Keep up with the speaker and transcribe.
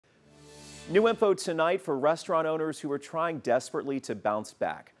New info tonight for restaurant owners who are trying desperately to bounce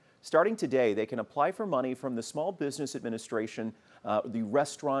back. Starting today, they can apply for money from the Small Business Administration, the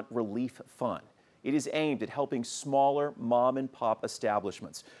Restaurant Relief Fund. It is aimed at helping smaller mom and pop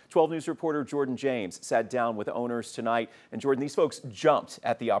establishments. 12 News reporter Jordan James sat down with owners tonight. And Jordan, these folks jumped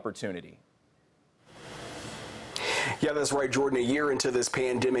at the opportunity. Yeah, that's right, Jordan. A year into this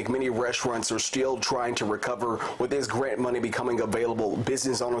pandemic, many restaurants are still trying to recover. With this grant money becoming available,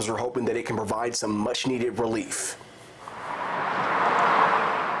 business owners are hoping that it can provide some much-needed relief.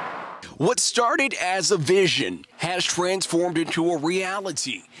 What started as a vision has transformed into a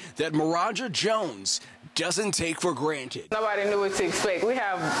reality that Maraja Jones doesn't take for granted. Nobody knew what to expect. We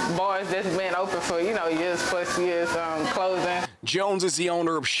have bars that's been open for, years plus years, closing. Jones is the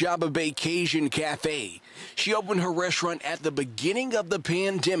owner of Shaba Bay Cajun Cafe. She opened her restaurant at the beginning of the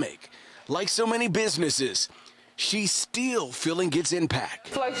pandemic. Like so many businesses, she's still feeling its impact.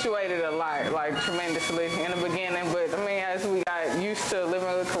 Fluctuated a lot, tremendously in the beginning, but as we got used to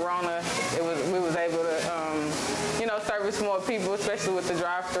living with Corona, we was able to, service more people, especially with the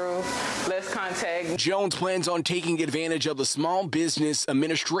drive-through, less contact. Jones plans on taking advantage of the Small Business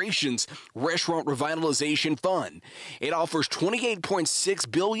Administration's Restaurant Revitalization Fund. It offers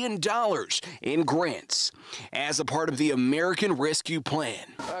 $28.6 billion in grants as a part of the American Rescue Plan.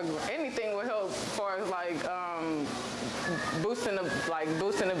 Anything will help as far as boosting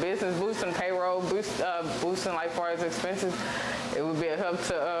the business, boosting payroll, boosting far as expenses. It would be a help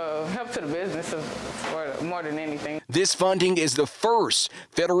to the business more than anything. This funding is the first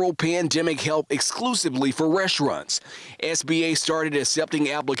federal pandemic help exclusively for restaurants. SBA started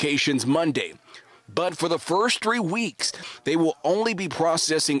accepting applications Monday. But for the first 3 weeks, they will only be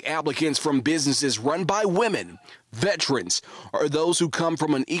processing applicants from businesses run by women, veterans, or those who come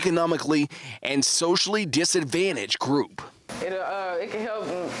from an economically and socially disadvantaged group. It can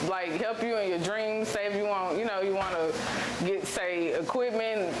help you in your dreams. Say if you want to get, say,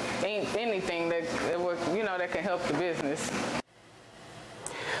 equipment, anything that can help the business.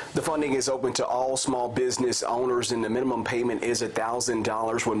 The funding is open to all small business owners, and the minimum payment is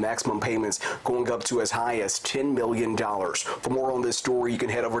 $1,000, with maximum payments going up to as high as $10 million. For more on this story, you can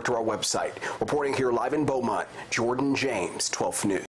head over to our website. Reporting here live in Beaumont, Jordan James, 12 News.